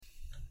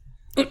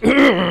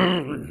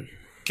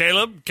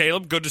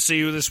Caleb, good to see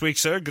you this week,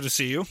 sir. Good to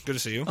see you.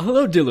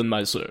 Hello, Dylan,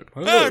 my sir.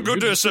 Hello,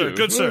 Good to see you,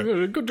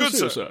 sir. Good to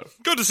see you, sir.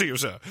 Good to see you,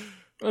 sir.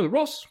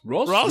 Ross.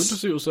 Good to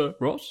see you, sir.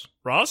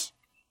 Ross,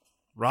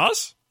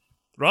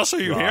 are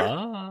you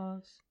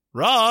here?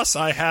 Ross,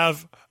 I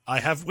have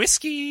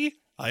whiskey.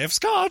 I have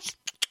scotch.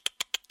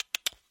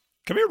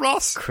 Come here,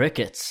 Ross.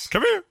 Crickets.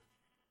 Come here.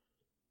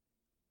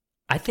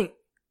 I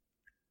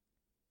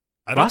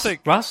don't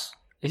think Ross.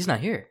 He's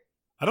not here.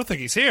 I don't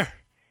think he's here.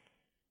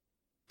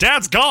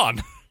 Dad's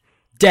gone.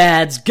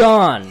 Dad's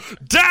gone.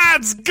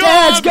 Let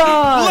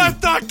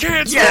the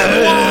kids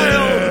run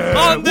wild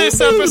on this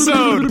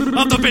episode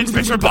of the Binge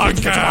Picture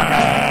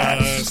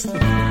Podcast.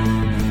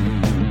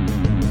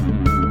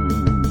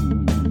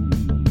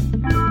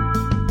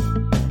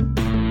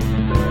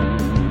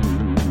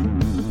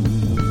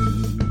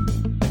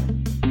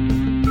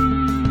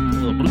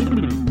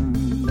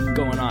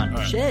 Going on.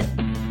 Right. Shit.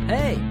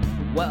 Hey.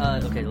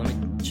 Well, okay, let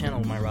me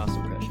channel my Ross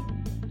impression.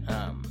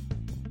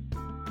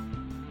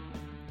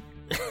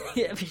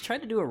 Have you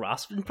tried to do a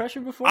Ross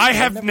impression before? I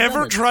have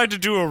never tried to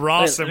do a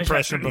Ross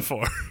impression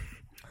before.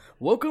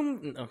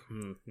 Welcome.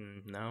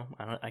 No,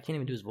 I can't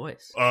even do his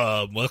voice.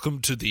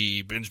 Welcome to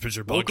the Binge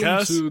Picture Podcast.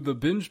 Welcome to the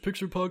Binge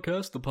Picture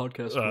Podcast, the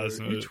podcast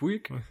where each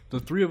week, the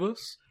three of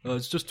us,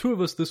 it's just two of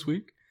us this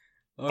week,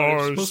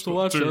 are supposed to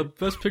watch a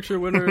Best Picture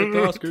winner at the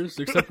Oscars,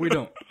 except we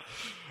don't.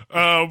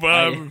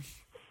 I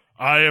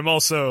am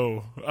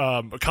also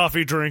a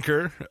coffee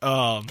drinker,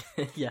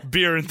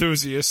 beer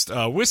enthusiast,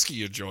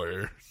 whiskey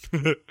enjoyer.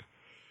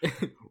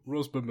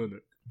 Ross per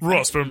minute.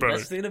 That's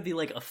gonna be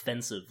like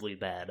offensively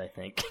bad, I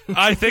think.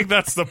 I think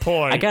that's the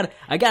point.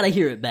 I gotta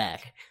hear it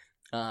back.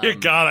 You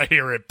gotta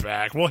hear it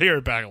back. We'll hear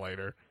it back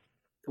later.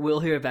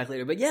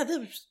 But yeah,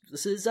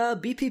 this is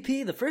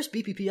BPP, the first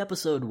BPP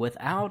episode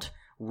without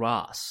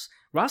Ross.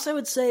 Ross, I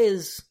would say,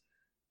 is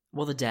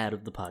the dad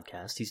of the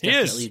podcast. He's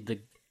definitely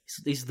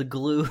he's the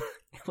glue.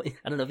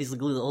 I don't know if he's the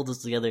glue that holds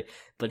us together,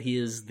 but he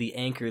is the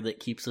anchor that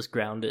keeps us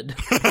grounded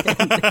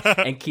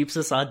and keeps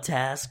us on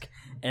task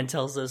and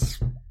tells us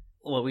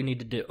what we need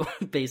to do,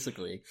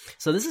 basically.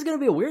 So this is going to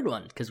be a weird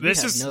one because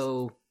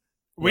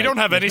we don't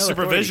have any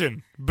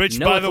supervision. Which,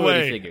 by the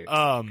way, figure.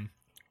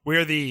 We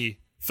are the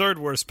third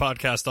worst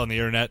podcast on the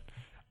internet.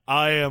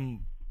 I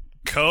am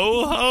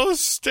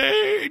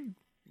co-hosting.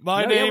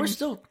 We're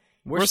still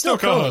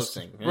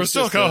co-hosting. We're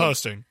still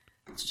co-hosting.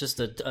 It's just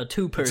a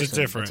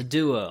two-person. It's a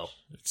duo.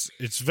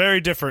 It's very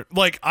different.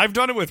 Like, I've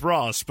done it with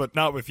Ross, but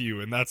not with you,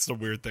 and that's the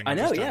weird thing. I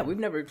know, yeah. We've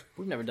never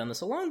done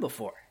this alone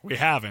before. We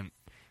haven't.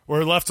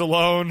 We're left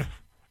alone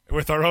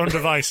with our own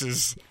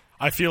devices.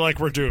 I feel like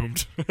we're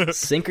doomed.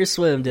 Sink or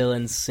swim,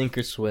 Dylan. Sink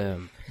or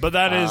swim. But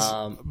that is...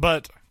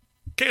 But,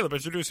 Caleb,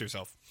 introduce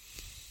yourself.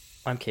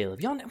 I'm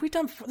Caleb. Y'all,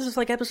 this is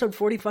like episode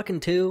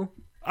 40-2.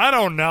 I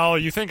don't know.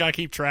 You think I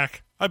keep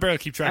track? I barely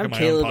keep track of my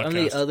Caleb, own podcast. I'm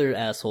the other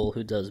asshole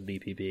who does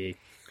BPP.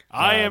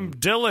 I am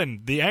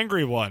Dylan, the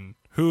angry one,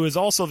 who is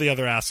also the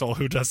other asshole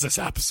who does this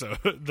episode,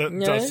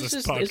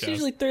 podcast. It's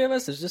usually three of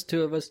us. There's just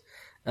two of us.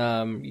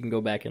 You can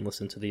go back and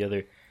listen to the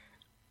other,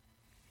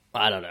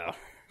 I don't know,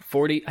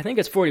 40. I think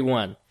it's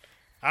 41.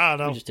 I don't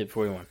know. We just did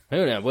 41.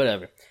 Who knows?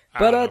 Whatever.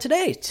 But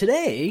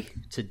today,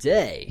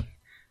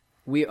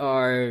 we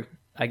are,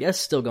 I guess,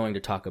 still going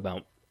to talk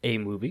about a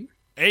movie.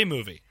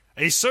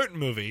 A certain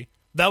movie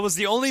that was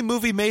the only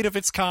movie made of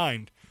its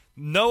kind.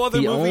 No other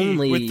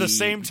movie with the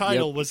same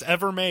title was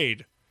ever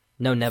made.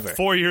 No, never.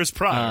 4 years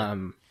prior.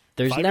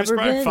 There's never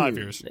been 5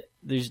 years.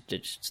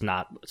 It's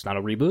not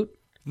a reboot.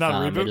 Not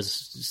a reboot.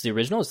 It's the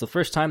original. It's the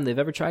first time they've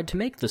ever tried to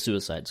make the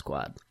Suicide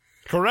Squad.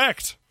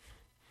 Correct.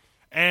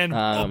 And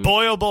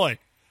boy, oh boy,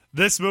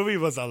 this movie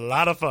was a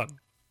lot of fun.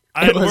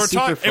 It was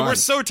super fun. And we're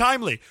so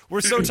timely.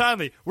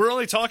 We're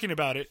only talking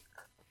about it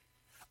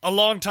a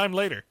long time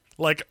later,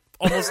 like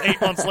almost 8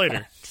 months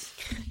later.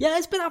 Yeah,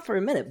 it's been out for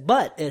a minute,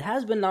 but it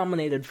has been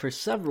nominated for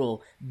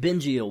several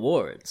Bingy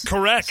Awards.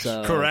 Correct.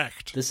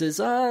 This is,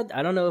 I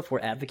don't know if we're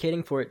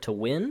advocating for it to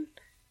win.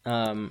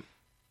 No,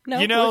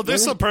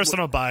 there's some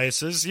personal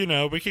biases.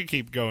 We can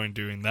keep going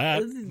doing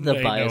that.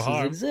 The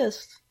biases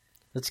exist.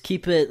 Let's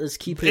keep it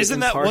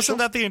impartial. Wasn't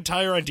that the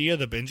entire idea of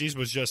the Bingies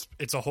was just,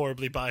 it's a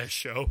horribly biased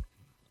show?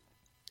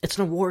 It's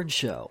an award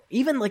show.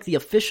 Even like the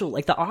official,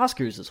 like the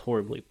Oscars is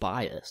horribly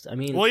biased. I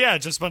mean, well, yeah,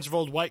 just a bunch of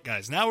old white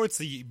guys. Now it's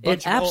the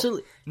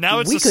now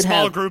it's a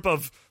small group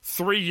of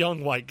 3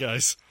 young white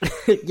guys.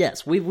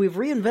 Yes, we've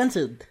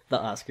reinvented the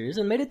Oscars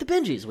and made it the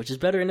Bingies, which is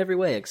better in every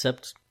way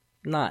except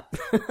not.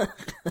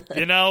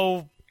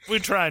 We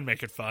try and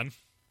make it fun.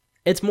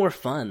 It's more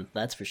fun,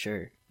 that's for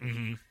sure.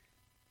 Mm-hmm.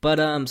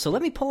 But so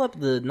let me pull up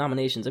the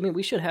nominations. I mean,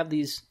 we should have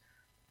these.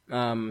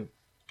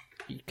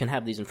 You can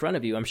have these in front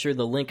of you. I'm sure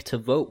the link to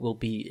vote will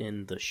be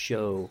in the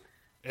show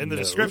in the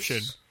description.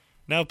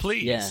 Now,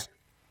 please. Yeah.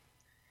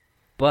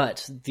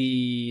 But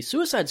the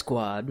Suicide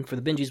Squad for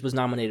the Bingies was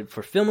nominated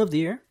for Film of the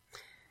Year.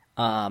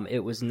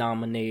 It was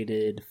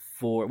nominated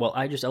for... Well,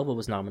 Idris Elba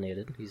was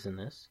nominated. He's in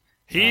this.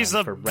 He's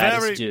a for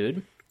raddest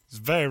dude. He's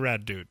a very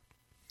rad dude.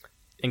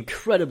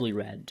 Incredibly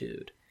rad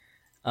dude.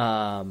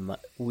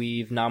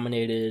 We've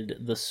nominated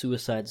the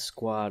Suicide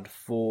Squad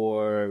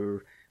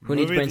for Who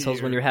Needs Brain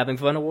Cells When You're Having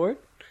Fun award.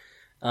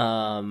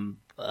 Let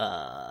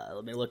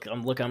me look.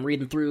 I'm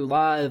reading through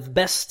live.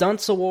 Best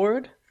Stunts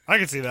award. I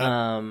can see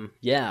that.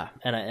 Yeah,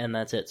 and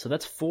that's it. So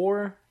that's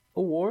 4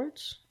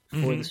 awards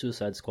for the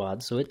Suicide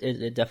Squad. So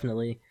it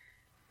definitely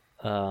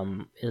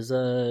is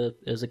a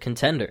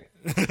contender.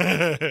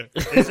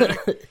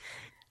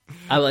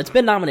 It's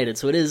been nominated,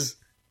 so it is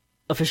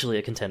officially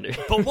a contender.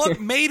 But what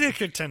made it a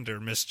contender,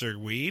 Mr.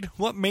 Weed?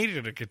 What made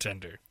it a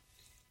contender?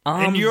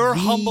 In your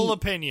humble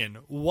opinion,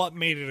 what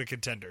made it a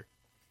contender?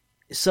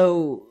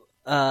 So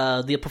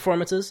the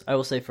performances, I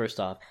will say first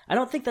off, I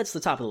don't think that's the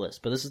top of the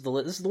list, but this is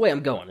the way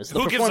I'm going.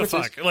 Who gives a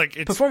fuck?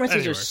 Like,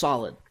 performances are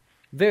solid,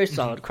 very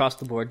solid across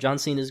the board. John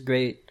Cena is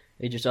great.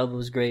 Idris Elba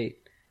was great.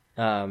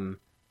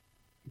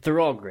 They're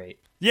all great.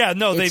 Yeah,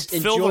 no, they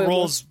fill the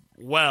roles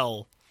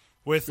well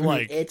with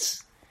like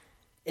it's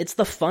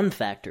the fun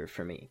factor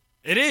for me.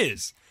 It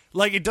is.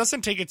 Like, it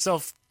doesn't take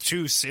itself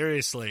too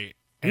seriously.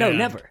 No,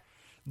 never.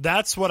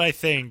 That's what I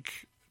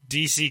think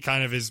DC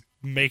kind of is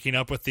making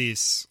up with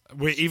these.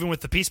 Even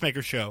with the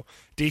Peacemaker show,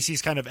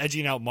 DC's kind of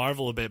edging out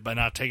Marvel a bit by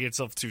not taking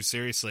itself too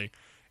seriously.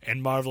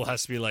 And Marvel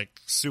has to be,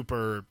 like,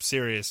 super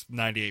serious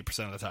 98%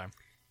 of the time.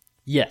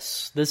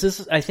 Yes. This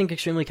is, I think,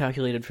 extremely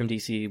calculated from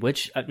DC,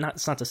 which,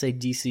 it's not to say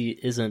DC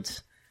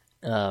isn't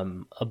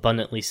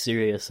abundantly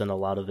serious in a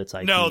lot of its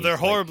IPs. No, they're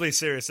horribly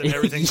serious in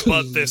everything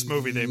but this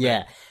movie they made.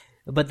 Yeah.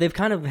 But they've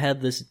kind of had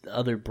this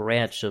other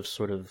branch of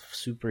sort of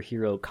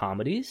superhero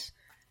comedies.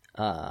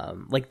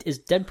 Like,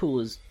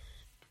 Deadpool is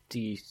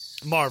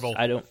Marvel.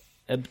 I don't...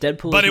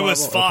 Deadpool But is it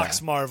was Marvel? Fox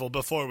Okay. Marvel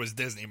before it was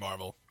Disney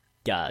Marvel.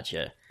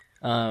 Gotcha.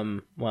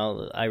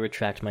 Well, I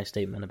retract my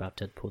statement about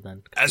Deadpool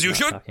then. As you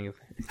should.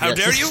 How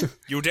dare you?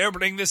 You dare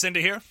bring this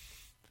into here?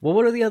 Well,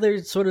 what are the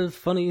other sort of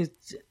funny...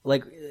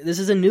 Like, this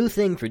is a new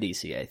thing for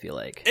DC, I feel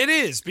like. It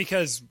is,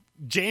 because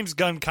James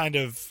Gunn kind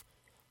of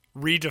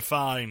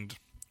redefined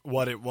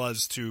what it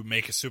was to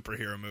make a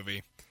superhero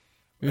movie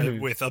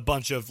with a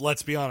bunch of,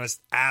 let's be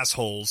honest,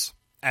 assholes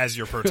as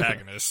your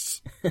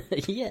protagonists.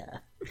 Yeah.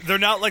 They're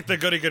not like the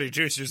goody-goody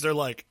juicers. They're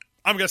like,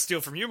 I'm going to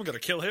steal from you, I'm going to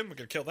kill him, I'm going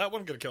to kill that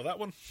one, I'm going to kill that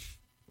one.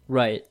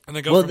 Right. And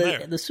then go from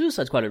there. The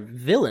Suicide Squad are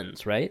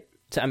villains, right?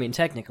 I mean,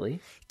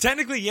 technically.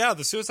 Technically, yeah,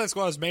 the Suicide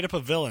Squad is made up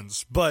of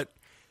villains, but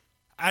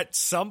at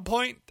some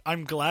point,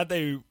 I'm glad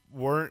they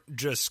weren't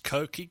just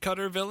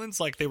cookie-cutter villains,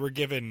 like they were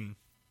given,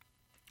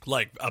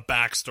 like, a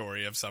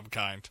backstory of some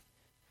kind.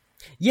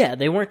 Yeah,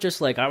 they weren't just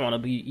like, I want to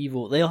be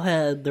evil. They all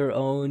had their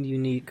own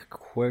unique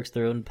quirks,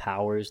 their own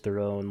powers, their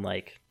own,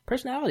 like,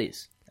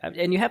 personalities.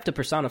 And you have to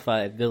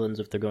personify villains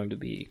if they're going to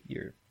be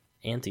your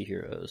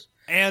anti-heroes.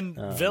 And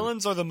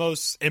villains are the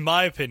most, in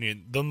my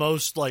opinion, the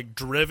most, like,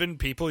 driven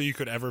people you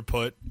could ever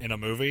put in a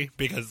movie,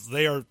 because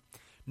they're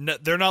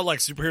not like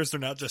superheroes. They're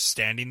not just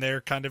standing there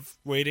kind of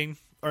waiting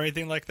or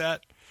anything like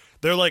that.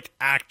 They're, like,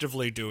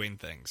 actively doing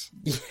things.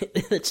 Yeah,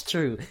 that's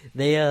true.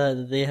 They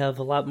have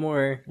a lot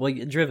more, well,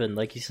 driven,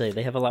 like you say.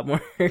 They have a lot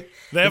more... It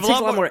takes a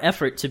lot more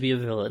effort to be a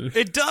villain.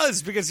 It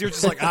does, because you're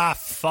just like,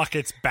 fuck,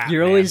 it's Batman.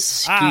 You're always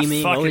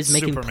scheming, always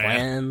making Superman.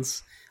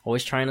 plans,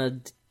 always trying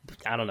to,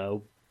 I don't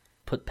know,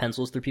 put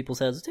pencils through people's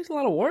heads. It takes a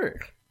lot of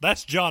work.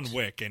 That's John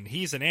Wick, and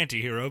he's an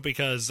anti-hero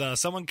because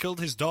someone killed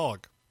his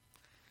dog.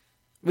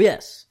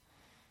 Yes.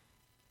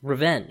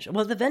 Revenge.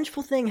 Well, the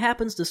vengeful thing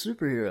happens to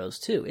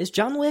superheroes, too. Is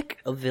John Wick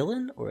a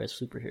villain or a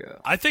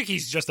superhero? I think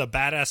he's just a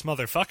badass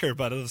motherfucker,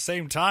 but at the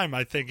same time,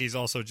 I think he's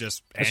also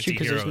just That's anti-hero. That's true,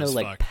 because there's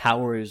no, like,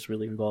 powers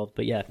really involved.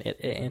 But yeah,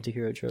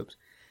 anti-hero tropes.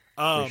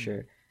 For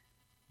sure.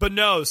 But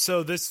no,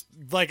 so this,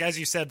 like, as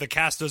you said, the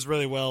cast does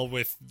really well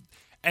with...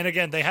 And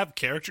again, they have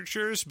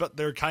caricatures, but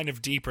they're kind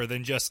of deeper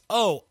than just,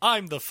 oh,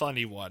 I'm the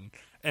funny one.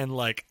 And,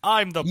 like,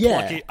 I'm the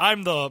plucky...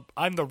 I'm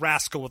the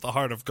rascal with a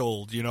heart of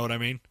gold, you know what I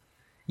mean?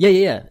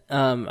 Yeah.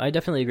 I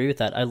definitely agree with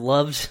that. I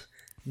loved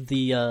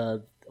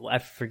the I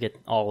forget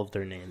all of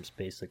their names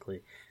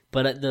basically,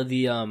 but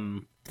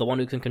the one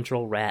who can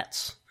control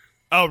rats.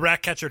 Oh,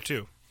 Ratcatcher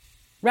 2.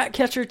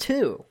 Ratcatcher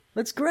 2.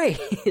 That's great.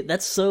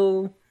 That's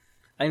so.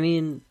 I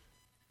mean,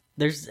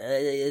 there's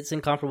it's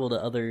incomparable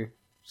to other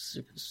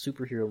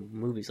superhero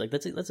movies. Like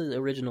that's an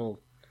original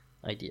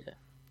idea.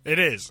 It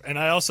is, and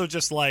I also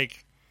just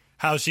like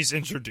how she's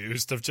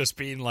introduced of just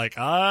being like,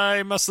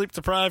 I'm a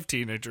sleep-deprived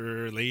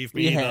teenager, leave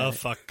me the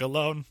fuck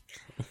alone.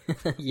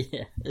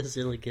 Yeah, it's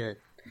really good.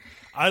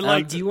 I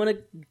like. Do you want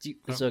to?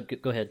 So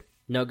go ahead.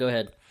 No, go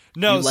ahead.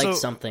 No, you liked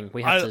something.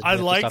 We have to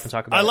stop and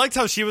talk about. I liked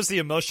how she was the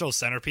emotional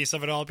centerpiece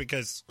of it all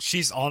because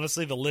she's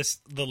honestly the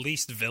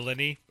least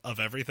villainy of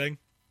everything.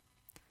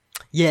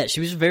 Yeah, she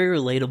was very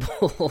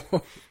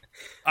relatable.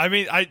 I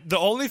mean, the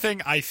only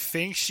thing I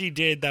think she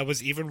did that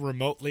was even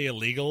remotely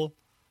illegal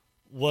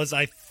was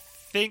I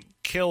think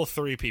kill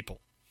 3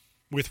 people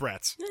with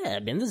rats. Yeah, I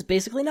mean, this is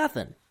basically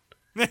nothing.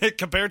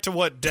 Compared to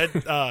what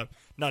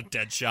not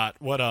Deadshot,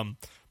 what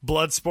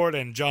Bloodsport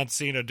and John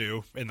Cena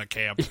do in the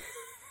camp.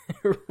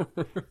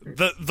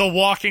 the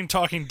walking,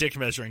 talking dick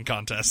measuring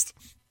contest.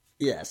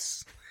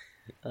 Yes.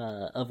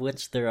 of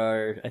which there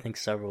are, I think,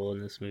 several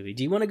in this movie.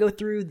 Do you want to go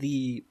through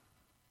the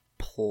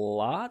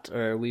plot,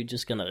 or are we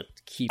just gonna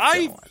keep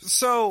going?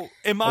 So,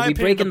 in my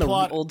opinion, the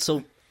plot...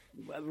 So,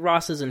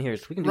 Ross isn't here,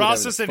 so we can do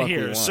Ross isn't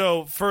here,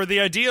 so for the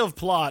idea of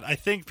plot, I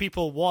think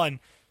people,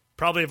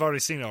 probably have already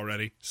seen it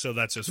already, so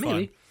that's just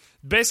fun.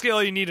 Basically,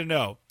 all you need to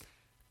know.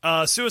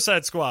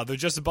 Suicide Squad, they're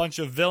just a bunch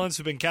of villains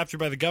who've been captured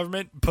by the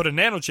government, put a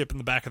nanochip in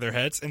the back of their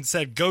heads, and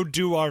said, go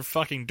do our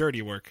fucking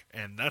dirty work.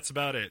 And that's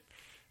about it.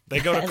 They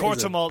go to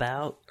Corto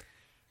Maltese.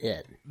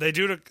 They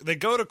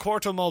go to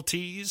Corto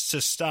Maltese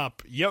to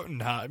stop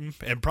Jotunheim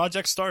and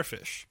Project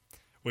Starfish,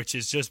 which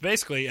is just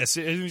basically, as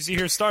soon as you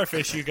hear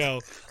Starfish, you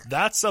go,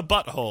 that's a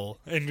butthole,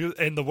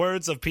 in the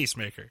words of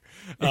Peacemaker.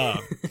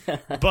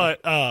 But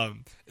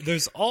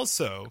there's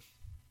also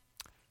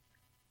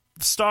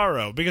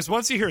Starro, because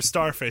once you hear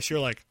Starfish, you're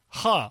like,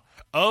 oh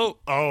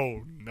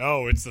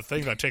no, it's the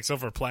thing that takes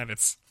over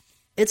planets.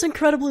 It's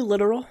incredibly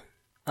literal.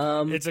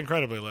 It's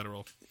incredibly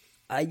literal.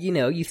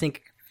 You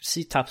think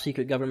top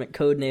secret government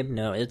code name?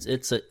 No,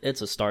 it's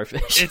a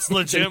starfish. It's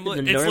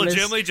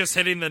legitimately just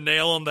hitting the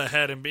nail on the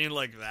head and being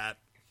like that.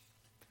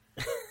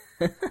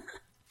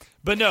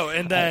 But no,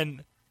 and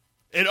then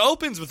it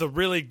opens with a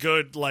really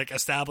good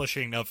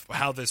establishing of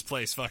how this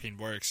place fucking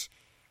works.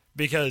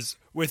 Because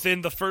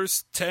within the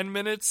first 10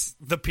 minutes,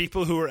 the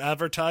people who were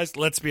advertised,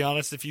 let's be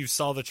honest, if you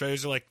saw the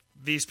trailers, you're like,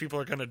 these people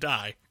are going to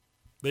die.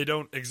 They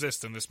don't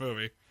exist in this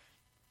movie.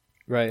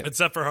 Right.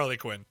 Except for Harley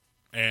Quinn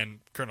and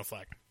Colonel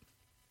Flag.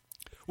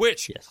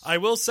 Which, yes. I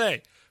will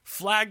say,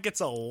 Flag gets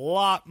a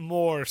lot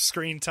more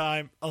screen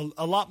time,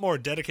 a lot more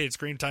dedicated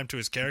screen time to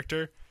his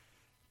character,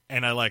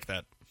 and I like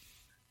that.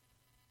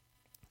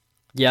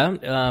 Yeah?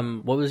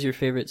 What was your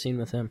favorite scene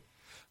with him?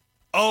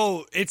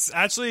 Oh, it's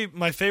actually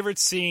my favorite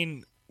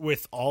scene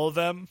with all of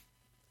them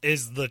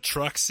is the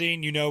truck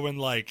scene.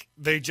 When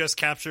they just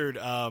captured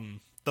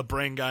the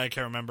brain guy.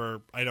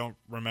 I don't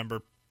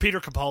remember Peter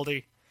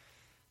Capaldi.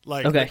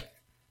 Okay.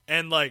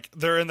 And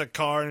they're in the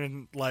car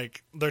and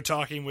they're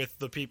talking with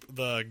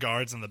the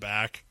guards in the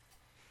back,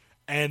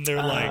 and they're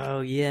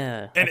oh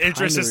yeah, and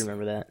Idris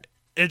remember that.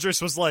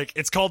 Idris was like,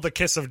 it's called the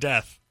kiss of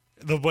death,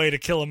 the way to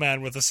kill a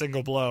man with a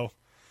single blow,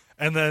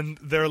 and then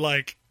they're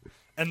like,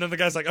 and then the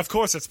guy's like, of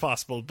course it's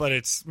possible, but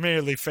it's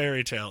merely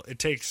fairy tale. It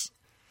takes.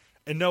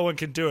 And no one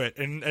can do it.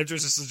 And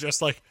Idris is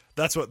just like,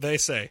 that's what they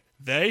say.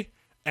 They?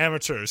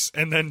 Amateurs.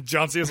 And then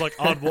John Cena's like,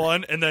 on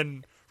one. And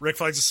then Rick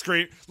Flag just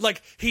scream.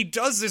 He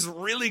does this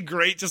really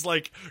great, just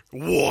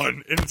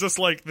one. And just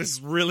this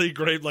really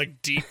great,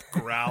 deep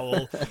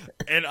growl.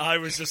 And I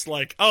was just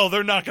like, oh,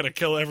 they're not going to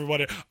kill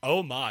everybody.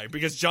 Oh my.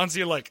 Because John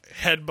Cena,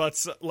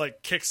 headbutts,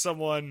 kicks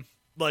someone.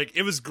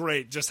 It was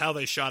great just how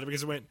they shot it.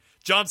 Because it went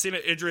John Cena,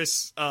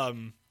 Idris,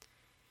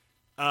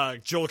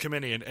 Joel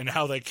Kiminian, and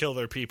how they kill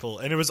their people,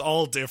 and it was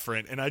all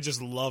different, and I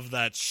just love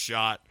that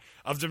shot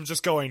of them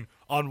just going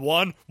on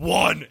one,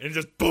 and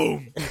just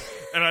boom,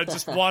 and I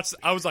just watched.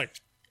 I was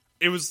like,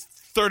 it was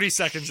 30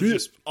 seconds of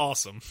just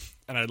awesome,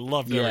 and I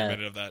loved every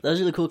minute of that. That was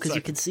really cool because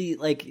you could see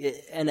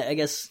and I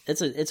guess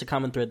it's a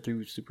common thread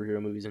through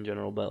superhero movies in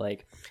general, but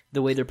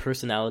the way their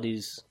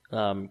personalities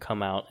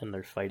come out and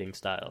their fighting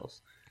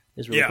styles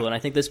is really cool, and I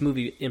think this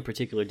movie in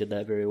particular did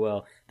that very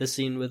well. The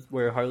scene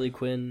where Harley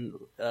Quinn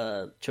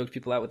chokes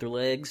people out with her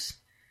legs.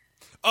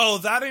 Oh,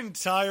 that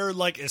entire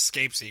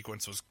escape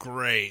sequence was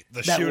great.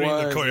 The shooting,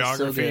 the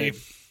choreography.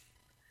 So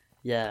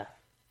yeah,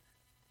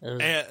 it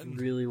was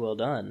really well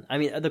done. I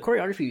mean, the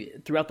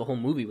choreography throughout the whole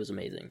movie was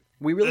amazing.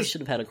 We really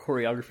should have had a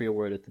choreography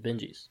award at the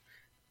Benjis.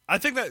 I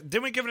think that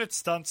didn't we give it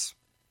stunts?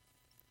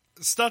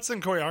 Stunts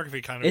and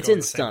choreography kind of. It's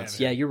in stunts.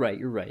 Yeah, you're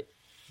right.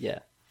 Yeah.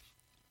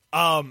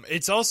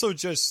 It's also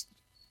just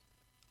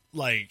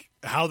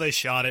how they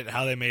shot it,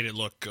 how they made it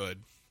look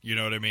good. You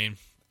know what I mean?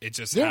 It's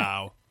just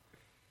how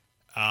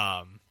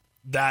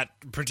that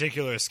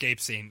particular escape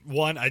scene.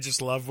 One, I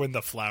just love when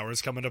the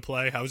flowers come into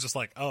play. I was just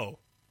like, oh,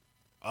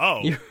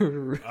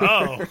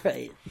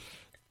 right.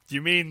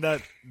 You mean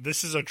that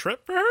this is a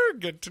trip for her?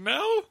 Good to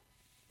know.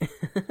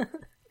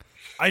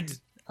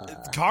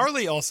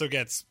 Carly also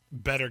gets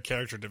better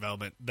character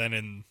development than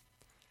in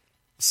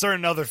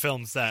certain other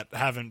films that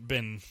haven't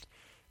been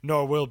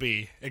nor will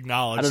be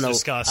acknowledged,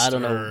 discussed. I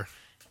don't know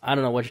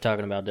what you're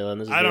talking about, Dylan.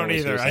 This is I don't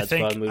either. I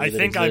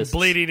think I'm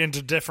bleeding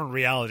into different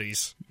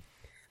realities,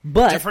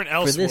 but different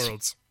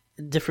Elseworlds,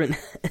 different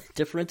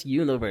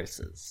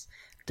universes.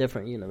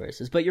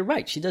 But you're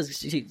right. She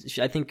does.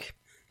 I think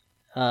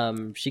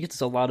she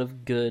gets a lot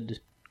of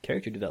good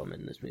character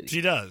development in this movie. She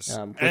does,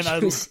 and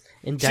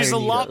she's a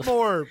lot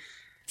more.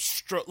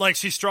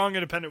 She's strong,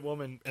 independent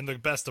woman in the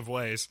best of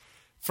ways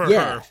for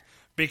her.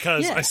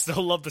 Because I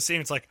still love the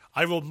scene. It's like,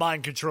 I will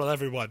mind control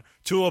everyone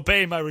to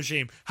obey my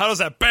regime. How does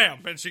that?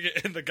 Bam! And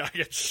the guy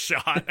gets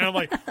shot. And I'm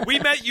like, we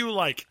met you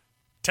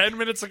 10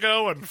 minutes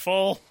ago in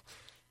full.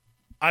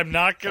 I'm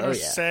not going to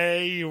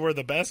say you were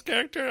the best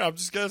character. I'm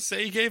just going to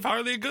say you gave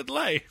Harley a good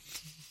lay.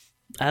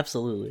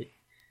 Absolutely.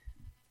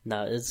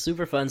 No, it's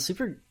super fun.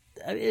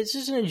 It's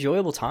just an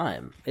enjoyable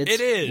time. It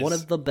is. One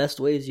of the best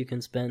ways you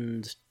can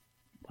spend,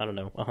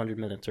 100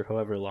 minutes or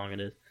however long it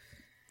is.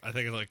 I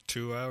think it's like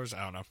 2 hours.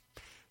 I don't know.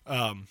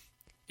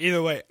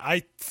 Either way,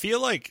 I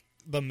feel like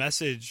the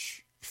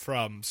message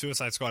from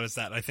Suicide Squad is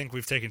that I think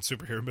we've taken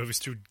superhero movies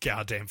too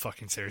goddamn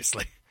fucking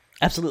seriously.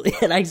 Absolutely,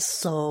 and I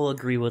so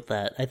agree with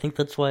that. I think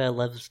that's why I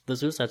love the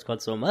Suicide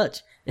Squad so much,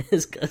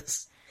 is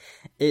because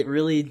it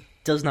really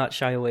does not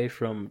shy away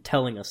from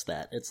telling us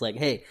that. It's like,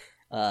 hey,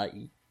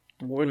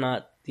 we're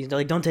not,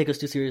 like, don't take us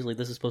too seriously,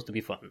 this is supposed to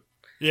be fun.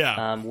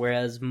 Yeah.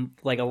 Whereas,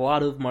 like, a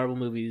lot of Marvel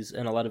movies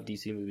and a lot of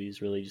DC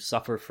movies really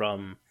suffer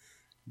from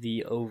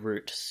the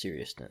overt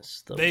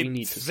seriousness.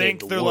 They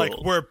think they're like,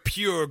 we're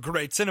pure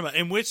great cinema,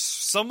 in which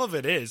some of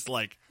it is,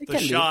 like, the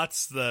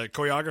shots, the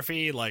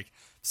choreography, like,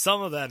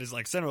 some of that is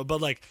like cinema, but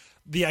like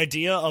the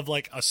idea of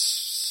like a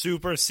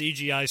super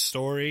CGI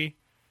story,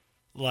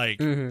 like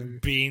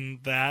being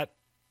that,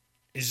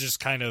 is just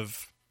kind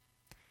of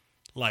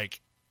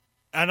like,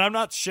 and I'm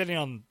not shitting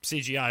on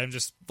CGI. I'm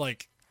just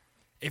like,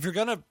 if you're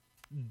gonna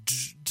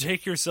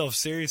take yourself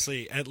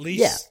seriously, at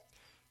least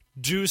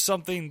do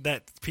something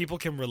that people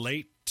can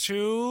relate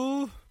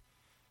to,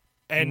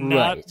 and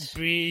not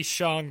be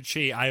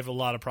Shang-Chi. I have a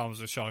lot of problems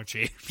with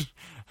Shang-Chi.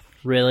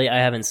 Really? I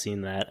haven't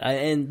seen that.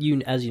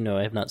 As you know,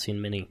 I have not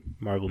seen many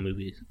Marvel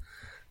movies.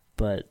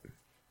 But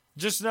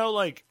just know,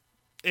 like,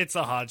 it's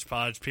a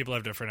hodgepodge. People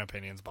have different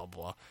opinions, blah,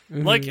 blah,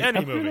 blah. Like any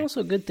movie. I've heard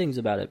also good things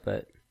about it,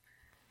 but...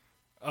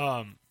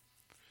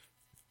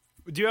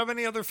 Do you have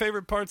any other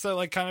favorite parts that,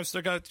 like, kind of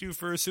stuck out to you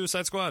for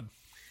Suicide Squad?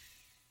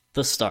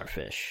 The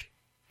starfish.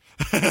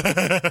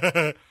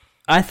 I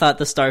thought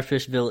the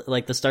starfish,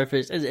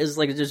 is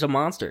like just a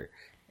monster.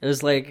 It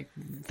was like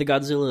the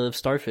Godzilla of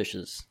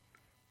starfishes.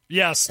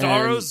 Yeah,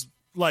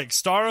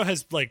 Starro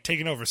has like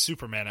taken over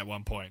Superman at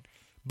one point,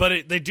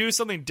 but they do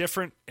something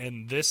different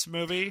in this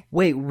movie.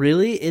 Wait,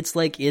 really? It's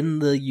like in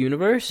the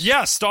universe?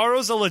 Yeah,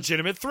 Starro's a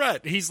legitimate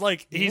threat. He's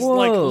like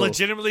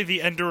legitimately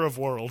the ender of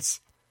worlds.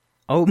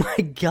 Oh my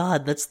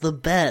god, that's the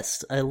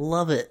best! I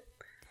love it.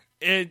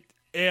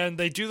 And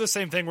they do the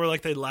same thing where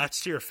like they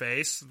latch to your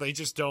face. They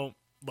just don't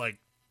like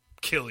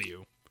kill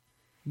you.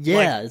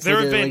 Yeah,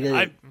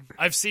 like,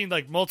 I've seen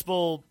like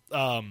multiple.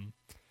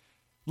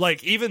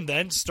 Like, even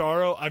then,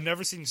 Starro, I've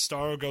never seen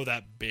Starro go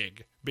that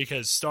big,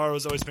 because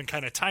Starro's always been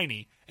kind of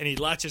tiny, and he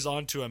latches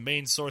onto a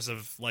main source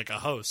of, like, a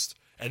host,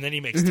 and then he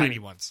makes tiny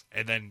ones,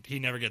 and then he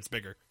never gets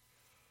bigger.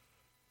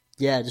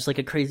 Yeah, just like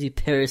a crazy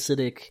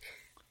parasitic,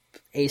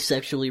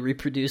 asexually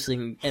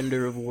reproducing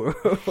ender of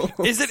worlds.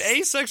 Is it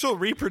asexual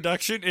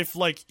reproduction if,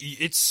 like,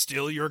 it's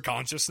still your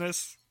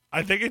consciousness?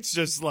 I think it's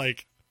just,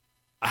 like,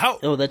 how...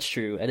 Oh, that's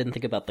true. I didn't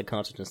think about the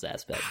consciousness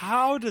aspect.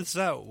 How does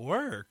that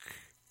work?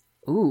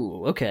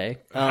 Ooh, okay.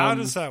 How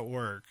does that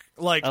work?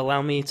 Like,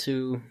 allow me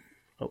to.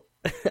 Oh,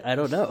 I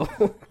don't know.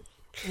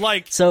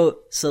 Like,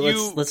 so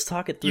let's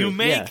talk it through. You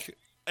make,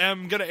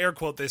 I'm gonna air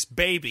quote this,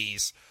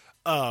 babies,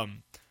 out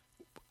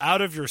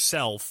of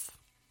yourself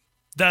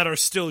that are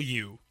still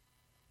you.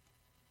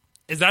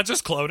 Is that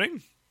just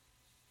cloning?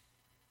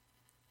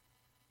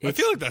 I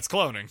feel like that's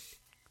cloning.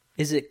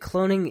 Is it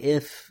cloning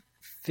if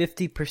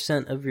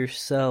 50% of your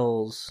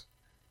cells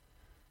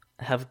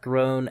have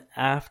grown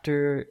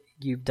after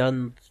you've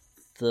done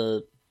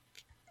the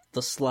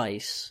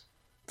slice,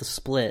 the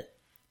split?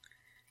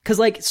 Because,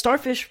 like,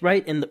 starfish,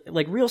 right,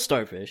 like real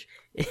starfish,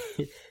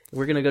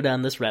 we're going to go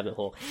down this rabbit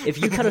hole.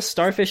 If you cut a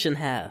starfish in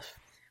half,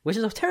 which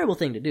is a terrible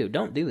thing to do,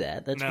 don't do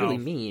that. That's really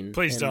mean.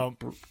 Please don't.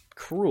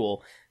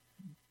 Cruel.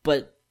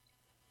 But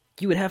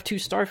you would have two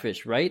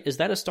starfish, right? Is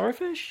that a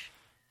starfish?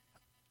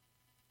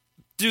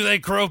 Do they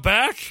grow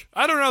back?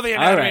 I don't know the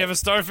anatomy of a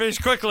starfish.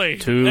 Quickly.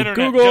 Internet,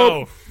 Google.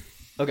 Go.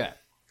 Okay.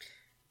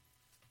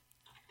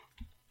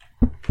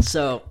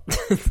 So,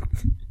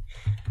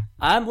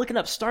 I'm looking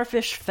up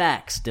starfish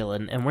facts,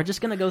 Dylan, and we're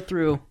just going to go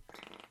through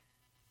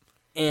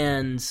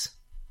and,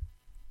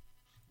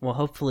 well,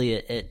 hopefully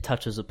it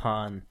touches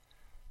upon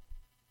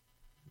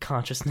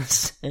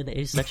consciousness and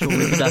asexual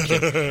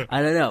reproduction.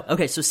 I don't know.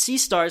 Okay, so sea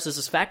stars, this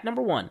is fact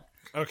number 1.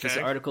 Okay. This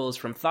article is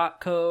from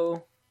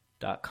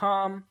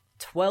thoughtco.com.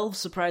 12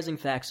 surprising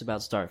facts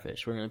about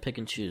starfish. We're going to pick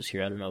and choose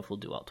here. I don't know if we'll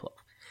do all 12.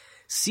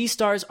 Sea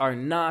stars are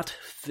not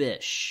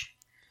fish.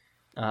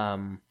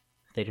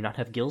 They do not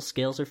have gills,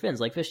 scales, or fins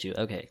like fish do.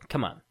 Okay,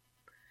 come on.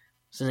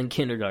 This is in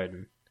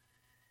kindergarten.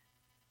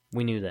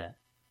 We knew that.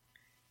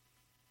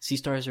 Sea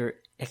stars are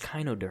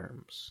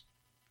echinoderms.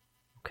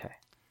 Okay.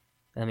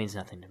 That means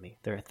nothing to me.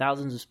 There are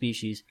thousands of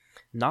species.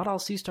 Not all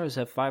sea stars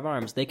have 5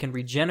 arms. They can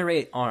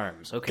regenerate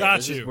arms.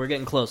 Okay, we're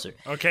getting closer.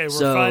 Okay,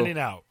 we're finding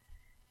out.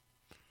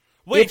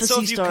 Wait, if a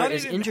sea star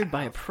is injured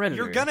by a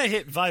predator... You're going to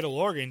hit vital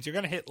organs. You're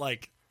going to hit,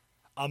 like,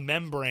 a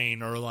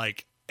membrane or,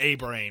 like, a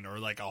brain or,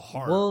 like, a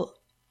heart. Well...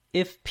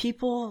 If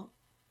people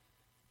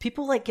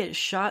like get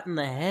shot in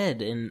the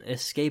head and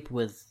escape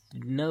with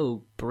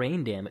no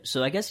brain damage,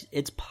 so I guess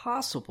it's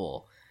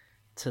possible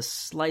to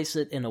slice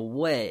it in a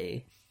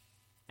way,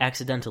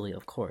 accidentally,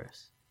 of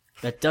course,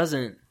 that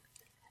doesn't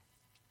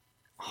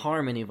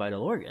harm any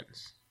vital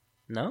organs.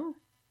 No?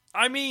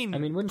 I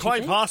mean,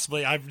 quite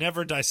possibly. I've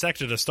never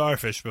dissected a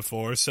starfish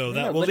before, so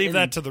we'll leave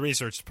that to the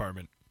research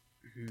department.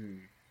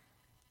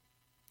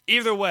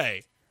 Either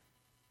way,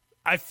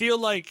 I feel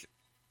like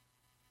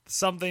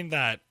something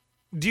that...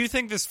 Do you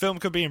think this film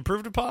could be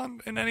improved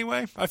upon in any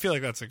way? I feel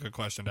like that's a good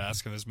question to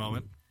ask in this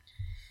moment.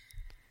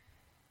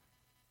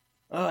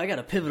 Oh, I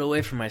gotta pivot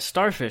away from my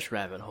starfish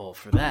rabbit hole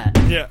for that.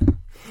 Yeah.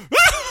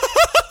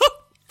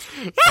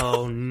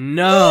 Oh,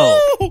 no.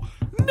 No!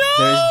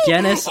 There's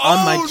Guinness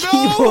on my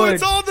keyboard. No,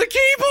 it's on the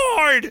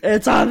keyboard!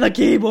 It's on the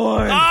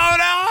keyboard! Oh,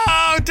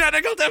 no!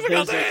 Technical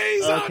difficulties!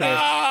 Okay. Oh,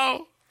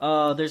 no!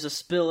 Oh, there's a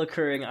spill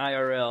occurring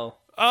IRL.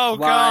 Oh, Live,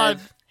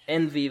 God.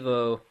 En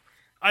vivo.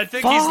 I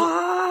think Fuck!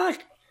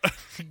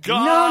 he's...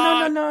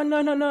 God!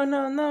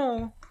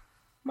 No.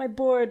 My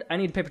board. I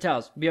need paper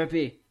towels.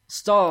 BRB.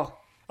 Stall.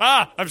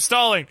 I'm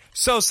stalling.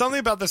 So, something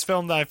about this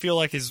film that I feel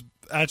like is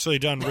actually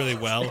done really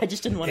well. I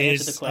just didn't want to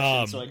answer the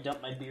question, so I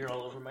dumped my beer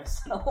all over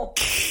myself.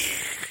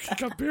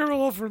 Got beer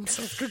all over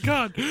himself. Good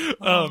God.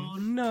 Oh,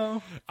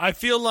 no. I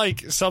feel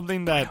like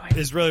something that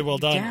is really well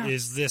done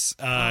is this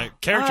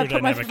character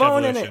dynamic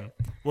evolution,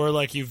 where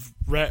like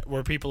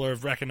where people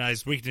have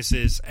recognized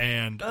weaknesses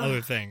and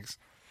other things.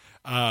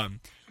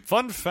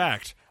 Fun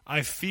fact: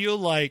 I feel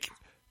like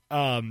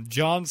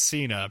John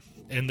Cena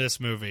in this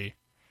movie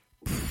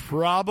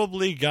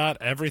probably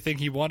got everything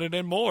he wanted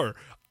and more.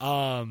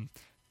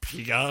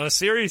 He got a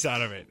series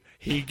out of it.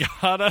 He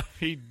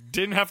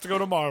didn't have to go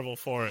to Marvel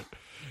for it.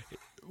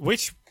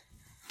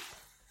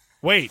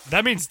 Wait,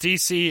 that means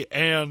DC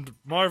and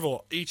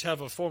Marvel each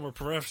have a former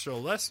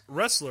professional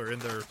wrestler in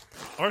their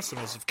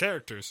arsenals of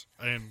characters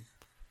and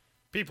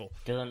people.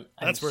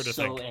 That's weird to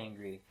think. I'm so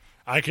angry.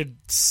 I could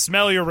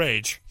smell your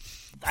rage.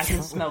 I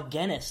can smell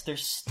Guinness.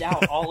 There's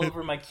stout all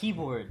over my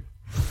keyboard.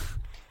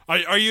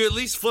 Are you at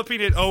least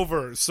flipping it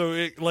over so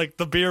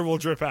the beer will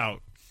drip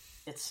out?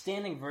 It's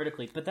standing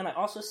vertically, but then I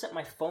also set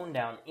my phone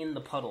down in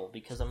the puddle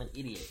because I'm an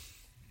idiot.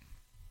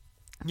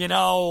 You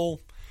know,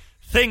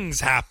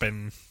 things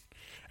happen.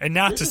 And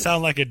not to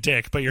sound like a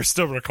dick, but you're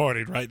still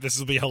recording, right? This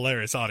will be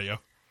hilarious audio.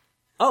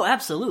 Oh,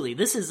 absolutely.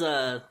 This is,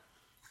 I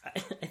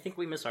think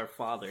we miss our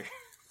father.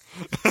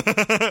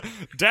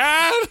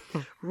 Dad?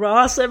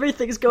 Ross,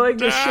 everything's going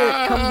to shit.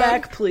 Come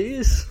back,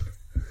 please.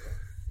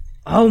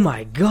 Oh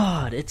my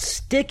God, it's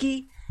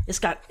sticky.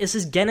 This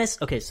is Guinness.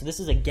 Okay, so this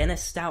is a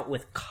Guinness stout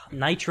with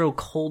nitro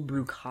cold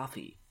brew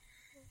coffee.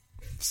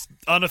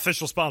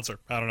 Unofficial sponsor.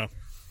 I don't know.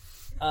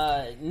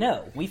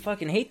 No, we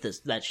fucking hate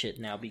that shit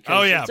now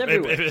because it's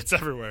everywhere. It's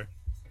everywhere.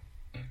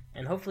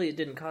 And hopefully it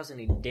didn't cause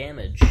any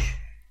damage.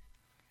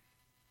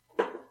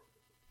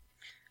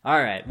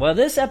 Alright, well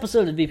this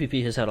episode of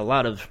BPP has had a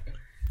lot of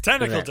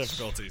technical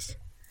difficulties.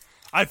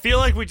 I feel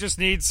like we just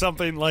need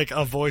something like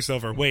a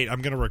voiceover. Wait,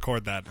 I'm going to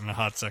record that in a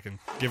hot second.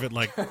 Give it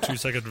like 2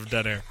 seconds of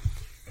dead air.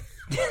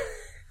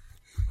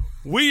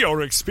 We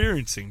are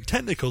experiencing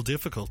technical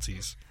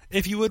difficulties.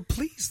 If you would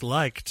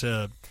like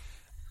to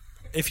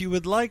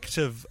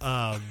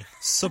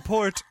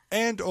support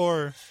and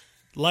or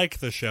like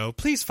the show,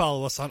 please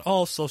follow us on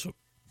all social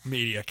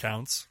media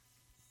accounts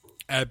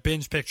at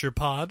Binge Picture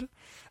Pod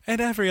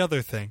and every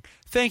other thing.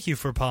 Thank you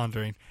for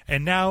pondering.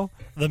 And now,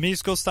 the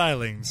musical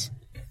stylings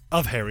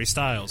of Harry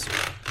Styles.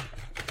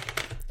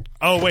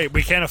 Oh, wait,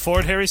 we can't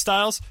afford Harry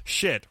Styles?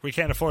 Shit, we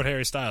can't afford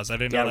Harry Styles. I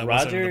didn't know that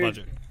wasn't in the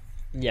budget.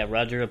 Yeah,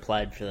 Roger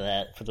applied for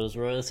those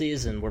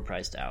royalties, and we're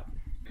priced out.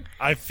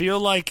 I feel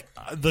like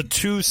the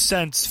 2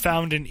 cents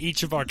found in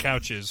each of our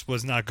couches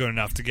was not good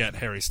enough to get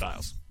Harry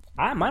Styles.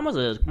 Mine was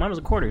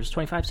a quarter. It was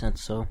 25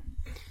 cents. So,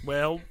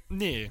 well,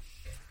 yeah.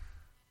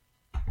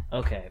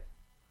 Okay.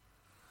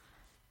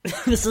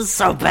 This is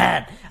so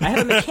bad. I have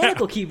a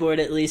mechanical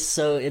keyboard at least,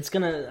 so I'm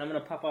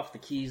gonna pop off the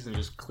keys and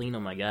just clean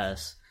them, I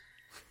guess.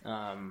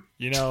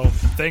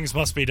 Things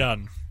must be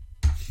done.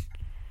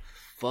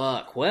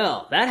 Fuck.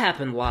 Well, that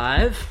happened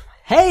live.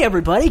 Hey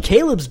everybody,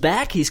 Caleb's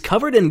back. He's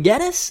covered in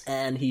Guinness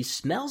and he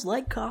smells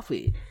like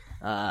coffee.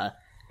 But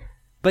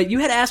you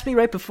had asked me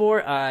right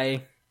before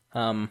I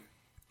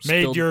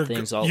made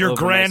your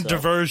grand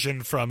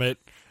diversion from it.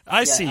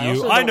 I see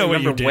you. I know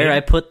what you did.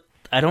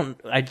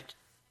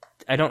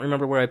 I don't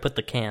remember where I put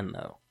the can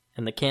though.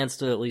 And the can's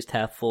still at least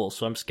half full,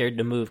 so I'm scared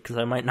to move because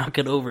I might knock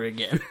it over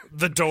again.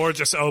 The door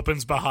just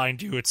opens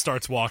behind you. It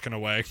starts walking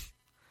away.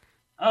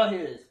 Oh,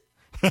 here it is.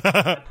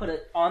 I put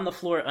it on the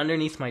floor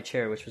underneath my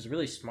chair, which was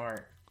really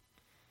smart.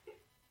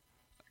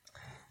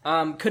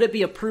 Could it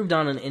be improved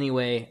on in any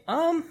way?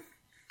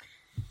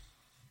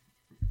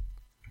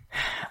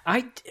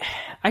 I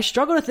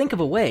struggle to think of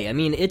a way. I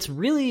mean, it's a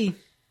really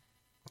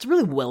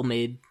well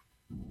made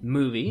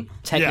movie,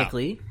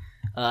 technically.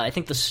 Yeah. I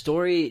think the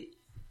story,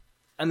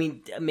 I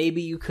mean,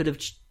 maybe you could have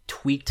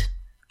tweaked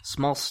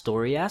small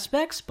story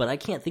aspects, but I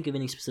can't think of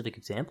any specific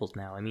examples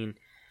now. I mean,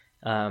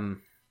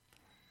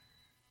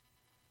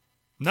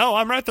 no,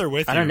 I'm right there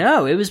with you. I don't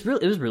know. It was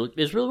really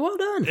well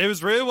done. It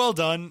was really well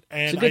done,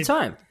 and it's a good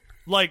time.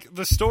 Like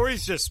the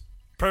story's just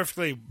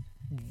perfectly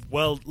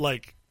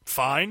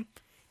fine.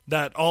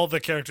 That all the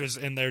characters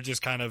in there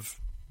just kind of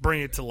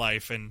bring it to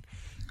life. And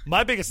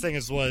my biggest thing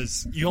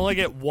was you only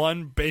get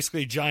one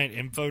basically giant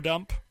info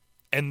dump,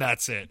 and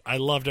that's it. I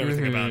loved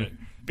everything about it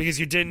because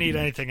you didn't need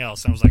anything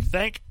else. I was like,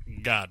 thank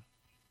God.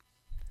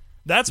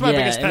 That's my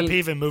biggest pet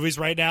peeve in movies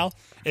right now.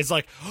 It's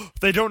like,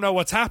 they don't know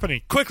what's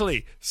happening.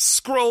 Quickly,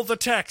 scroll the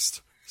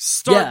text.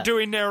 Start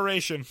doing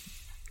narration.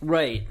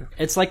 Right.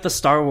 It's like the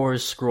Star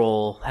Wars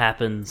scroll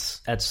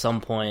happens at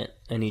some point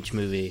in each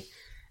movie.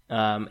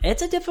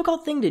 It's a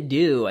difficult thing to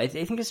do. I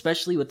think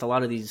especially with a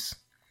lot of these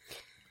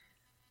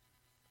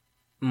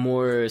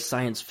more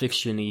science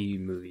fiction-y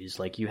movies.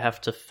 Like, you have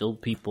to fill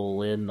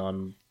people in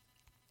on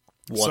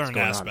what's certain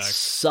going aspects on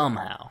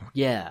somehow.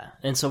 Yeah.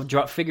 And so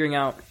figuring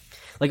out...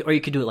 Like, or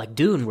you could do it like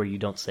Dune, where you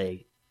don't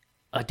say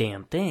a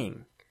damn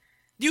thing.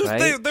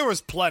 Right? There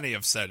was plenty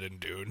of said in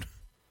Dune.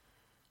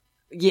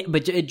 Yeah,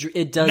 but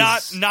it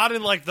does not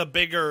in like the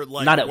bigger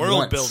like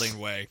world building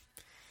way.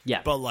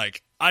 Yeah, but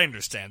like I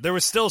understand there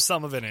was still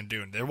some of it in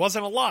Dune. There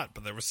wasn't a lot,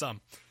 but there was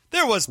some.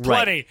 There was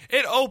plenty.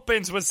 Right. It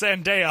opens with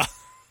Zendaya.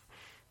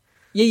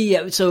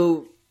 Yeah.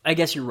 So I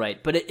guess you're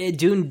right, but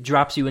Dune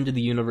drops you into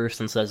the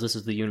universe and says this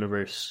is the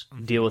universe.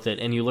 Deal with it,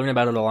 and you learn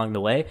about it along the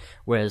way.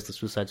 Whereas the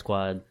Suicide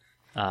Squad.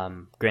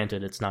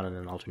 Granted, it's not in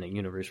an alternate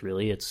universe,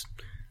 really. It's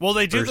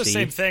they do the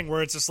same thing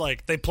where it's just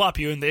like they plop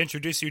you and they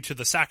introduce you to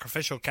the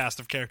sacrificial cast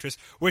of characters.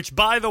 Which,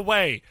 by the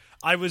way,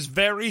 I was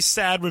very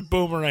sad when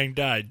Boomerang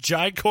died.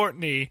 Jai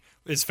Courtney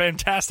is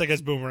fantastic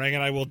as Boomerang,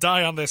 and I will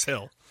die on this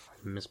hill.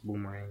 I miss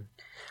Boomerang.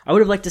 I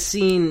would have liked to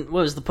seen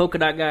what was the polka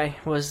dot guy?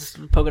 What was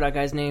the polka dot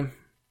guy's name?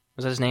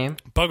 Was that his name?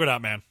 Polka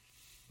Dot Man.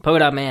 Polka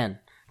Dot Man.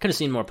 Could have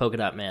seen more Polka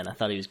Dot Man. I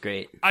thought he was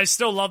great. I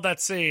still love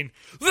that scene.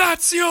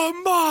 That's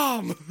your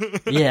mom.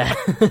 Yeah,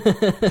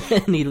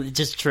 and he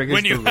just triggers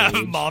when you the have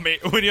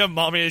rage. When you have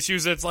mommy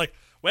issues. It's like,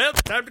 well,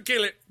 time to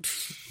kill it.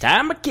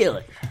 Time to kill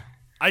it.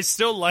 I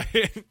still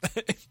like.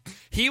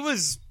 He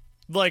was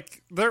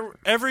like there.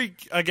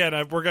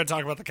 Again, we're gonna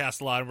talk about the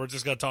cast a lot, and we're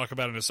just gonna talk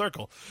about it in a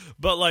circle.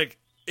 But like,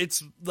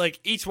 it's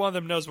like each one of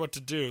them knows what to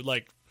do.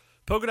 Like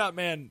Polka Dot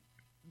Man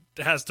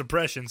has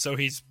depression, so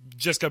he's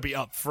just gonna be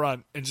up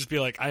front and just be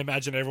like, I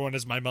imagine everyone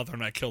is my mother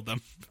and I killed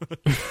them.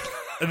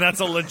 And that's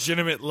a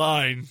legitimate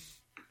line.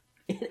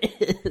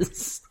 It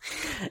is.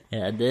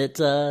 And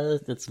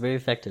it's very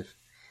effective.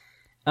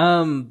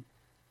 Cool,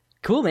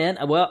 man.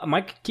 Well,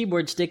 my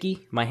keyboard's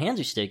sticky, my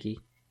hands are sticky.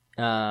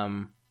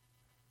 And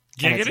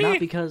it's not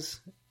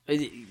because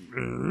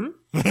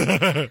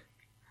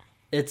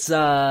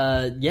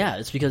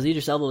it's because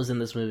Idris Elba was in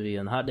this movie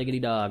on Hot Diggity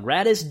Dog.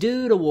 Raddest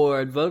Dude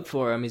Award. Vote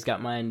for him. He's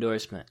got my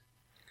endorsement.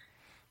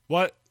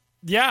 What?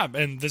 Yeah,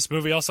 and this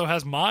movie also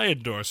has my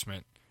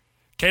endorsement.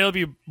 Caleb,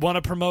 you want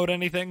to promote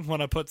anything?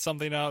 Want to put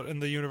something out in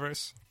the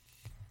universe?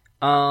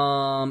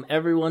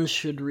 Everyone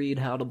should read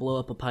How to Blow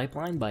Up a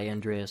Pipeline by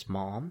Andreas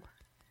Malm.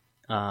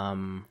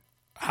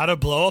 How to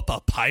Blow Up a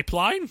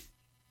Pipeline?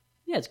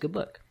 Yeah, it's a good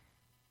book.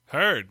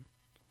 Heard.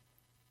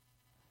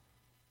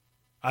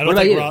 What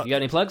about you? You got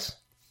any plugs?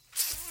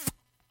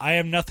 I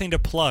have nothing to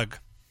plug.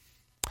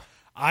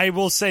 I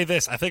will say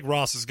this. I think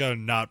Ross is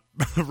gonna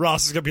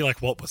be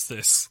like, what was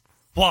this?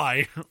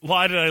 Why?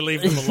 Why did I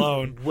leave them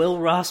alone? Will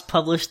Ross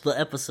publish the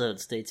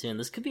episode? Stay tuned.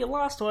 This could be a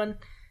lost one.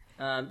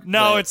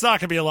 No, it's not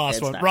gonna be a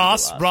lost one.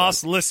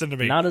 Ross, listen to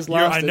me. Not as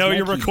lost I know as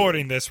you're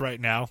recording this right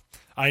now.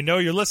 I know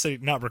you're listening.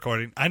 Not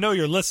recording. I know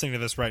you're listening to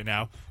this right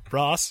now.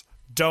 Ross,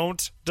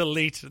 don't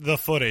delete the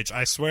footage.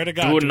 I swear to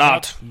God. Do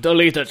not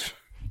delete it.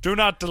 Do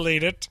not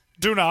delete it.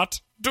 Do not.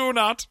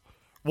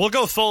 We'll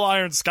go full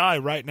Iron Sky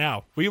right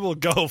now. We will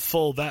go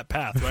full that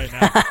path right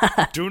now.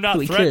 Do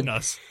not threaten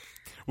us.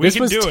 This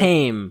was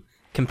tame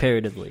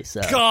comparatively.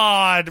 So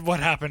God, what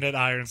happened at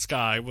Iron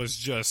Sky was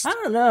just... I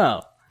don't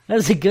know. That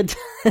was a good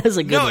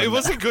No, it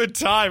was a good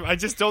time. I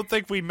just don't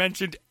think we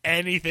mentioned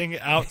anything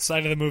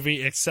outside of the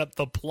movie except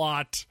the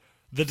plot,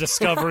 the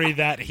discovery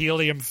that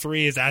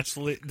helium-3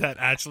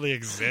 actually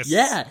exists.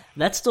 Yeah,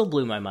 that still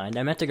blew my mind.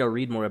 I meant to go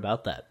read more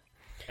about that.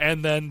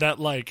 And then that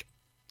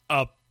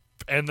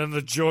and then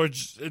the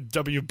George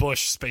W.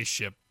 Bush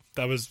spaceship.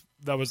 That was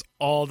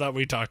all that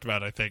we talked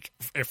about, I think,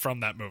 from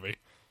that movie.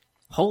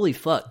 Holy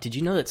fuck. Did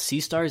you know that sea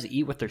stars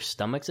eat with their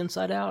stomachs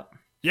inside out?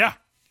 Yeah.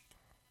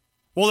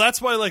 Well,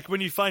 that's why, like, when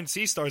you find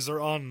sea stars,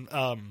 they're on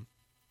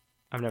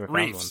I've never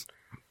reefs. found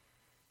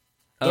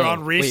one. They're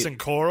on reefs and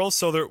coral,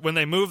 so when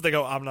they move, they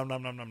go nom nom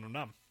nom nom nom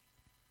nom.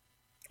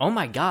 Oh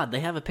my God, they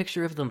have a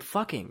picture of them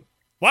fucking.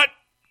 What?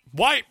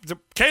 Why?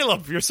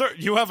 Caleb,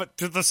 you have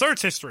the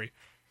search history.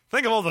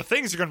 Think of all the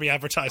things you're going to be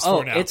advertised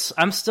for now.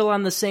 I'm still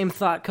on the same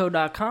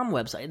thoughtco.com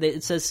website.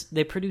 It says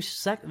they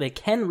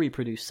can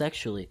reproduce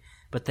sexually,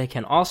 but they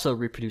can also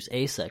reproduce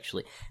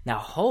asexually.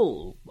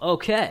 Now,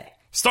 okay.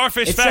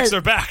 Starfish facts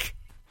are back.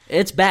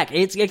 It's back.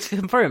 It's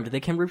confirmed.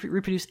 They can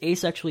reproduce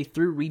asexually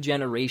through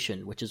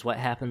regeneration, which is what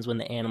happens when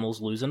the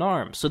animals lose an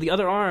arm. So the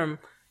other arm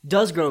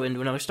does grow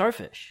into another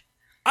starfish.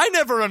 I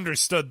never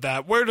understood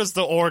that. Where does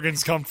the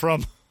organs come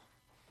from?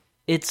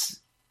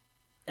 That's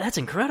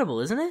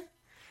incredible, isn't it?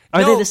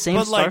 Are they the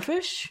same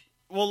starfish?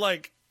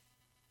 That's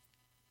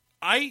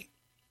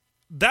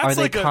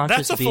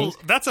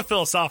a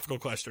philosophical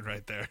question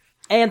right there.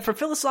 And for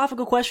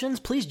philosophical questions,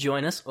 please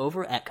join us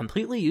over at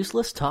Completely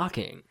Useless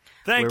Talking.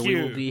 Thank you.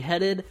 Where we will be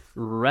headed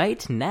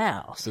right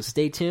now. So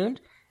stay tuned.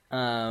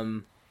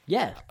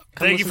 Yeah.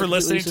 Thank you for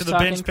listening to the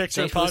Binge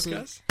Picture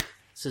Podcast.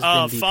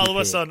 Follow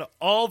us on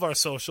all of our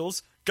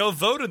socials. Go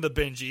vote in the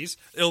Bingies.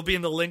 It'll be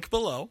in the link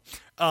below.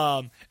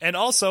 And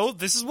also,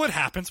 this is what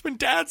happens when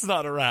Dad's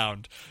not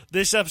around.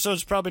 This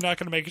episode's probably not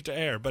going to make it to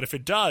air, but if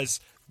it does,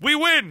 we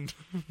win!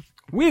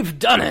 We've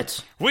done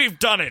it! We've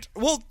done it!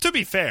 Well, to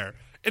be fair,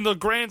 in the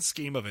grand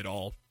scheme of it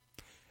all,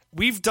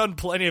 we've done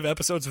plenty of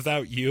episodes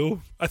without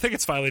you. I think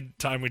it's finally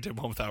time we did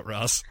one without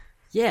Ross.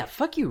 Yeah,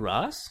 fuck you,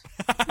 Ross.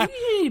 You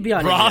need to be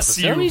on Ross,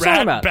 you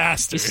rat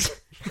bastard.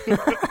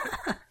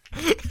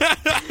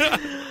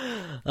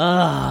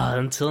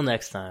 Until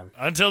next time.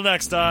 Until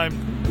next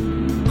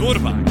time,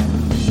 goodbye.